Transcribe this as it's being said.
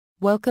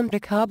Welcome to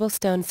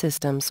CobbleStone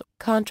Systems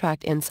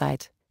Contract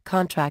Insight,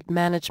 Contract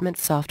Management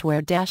Software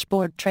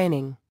Dashboard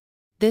Training.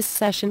 This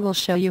session will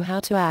show you how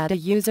to add a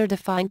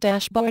user-defined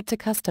dashboard to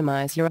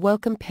customize your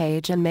welcome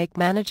page and make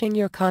managing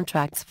your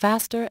contracts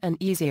faster and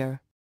easier.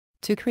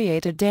 To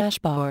create a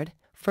dashboard,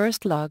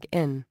 first log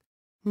in.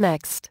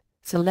 Next,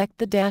 select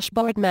the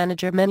Dashboard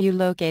Manager menu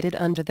located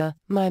under the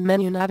My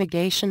Menu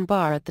navigation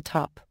bar at the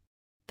top.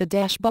 The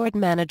Dashboard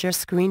Manager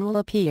screen will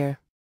appear.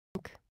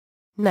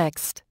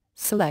 Next,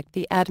 select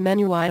the Add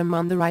Menu item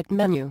on the right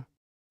menu.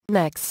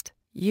 Next,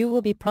 you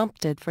will be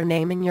prompted for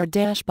naming your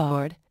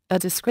dashboard, a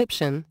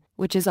description,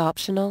 which is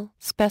optional,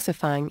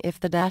 specifying if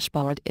the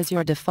dashboard is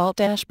your default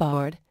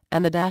dashboard,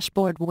 and the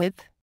dashboard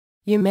width.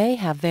 You may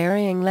have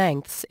varying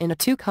lengths in a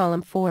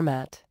 2-column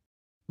format.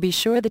 Be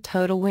sure the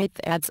total width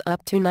adds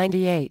up to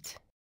 98.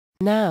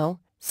 Now,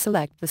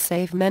 select the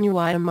Save menu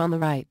item on the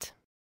right.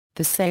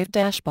 The saved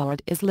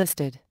dashboard is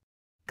listed.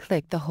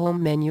 Click the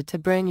Home menu to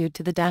bring you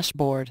to the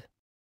dashboard.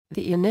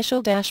 The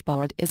initial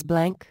dashboard is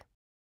blank.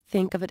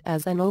 Think of it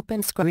as an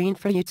open screen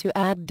for you to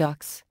add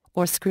docs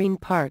or screen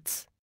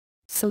parts.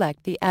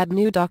 Select the Add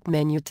New Doc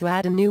menu to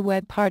add a new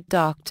web part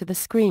doc to the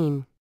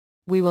screen.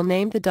 We will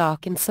name the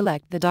doc and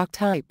select the doc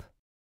type.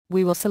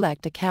 We will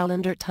select a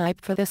calendar type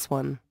for this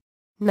one.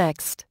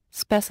 Next,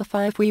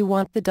 specify if we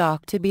want the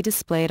doc to be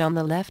displayed on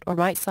the left or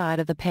right side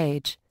of the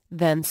page,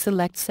 then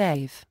select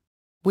Save.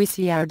 We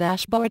see our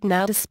dashboard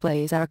now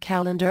displays our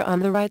calendar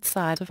on the right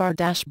side of our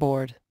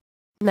dashboard.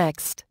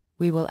 Next,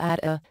 we will add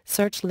a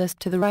search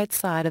list to the right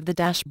side of the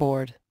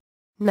dashboard.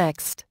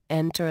 Next,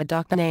 enter a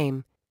doc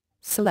name.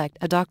 Select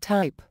a doc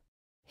type.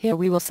 Here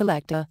we will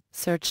select a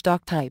search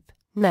doc type.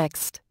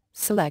 Next,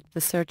 select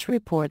the search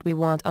report we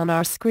want on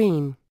our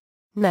screen.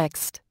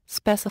 Next,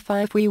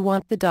 specify if we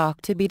want the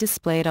doc to be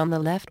displayed on the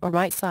left or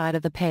right side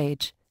of the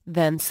page,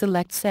 then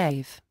select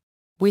Save.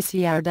 We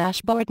see our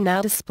dashboard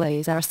now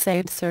displays our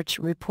saved search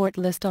report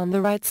list on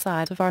the right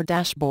side of our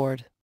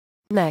dashboard.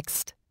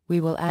 Next, we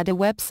will add a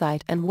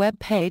website and web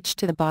page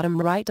to the bottom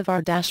right of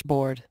our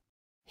dashboard.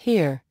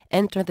 Here,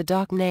 enter the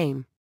doc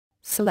name.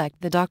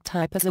 Select the doc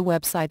type as a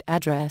website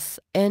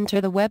address.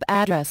 Enter the web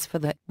address for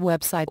the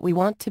website we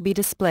want to be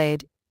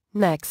displayed.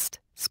 Next,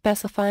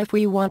 specify if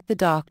we want the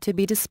doc to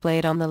be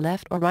displayed on the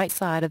left or right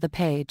side of the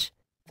page.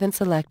 Then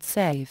select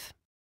Save.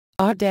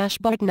 Our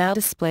dashboard now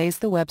displays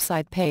the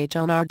website page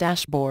on our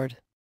dashboard.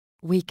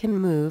 We can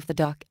move the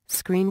doc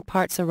screen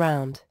parts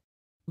around.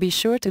 Be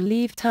sure to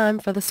leave time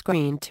for the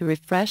screen to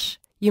refresh.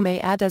 You may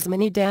add as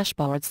many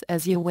dashboards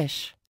as you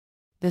wish.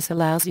 This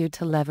allows you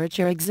to leverage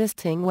your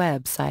existing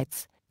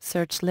websites,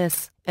 search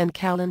lists, and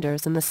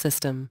calendars in the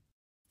system.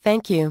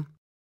 Thank you.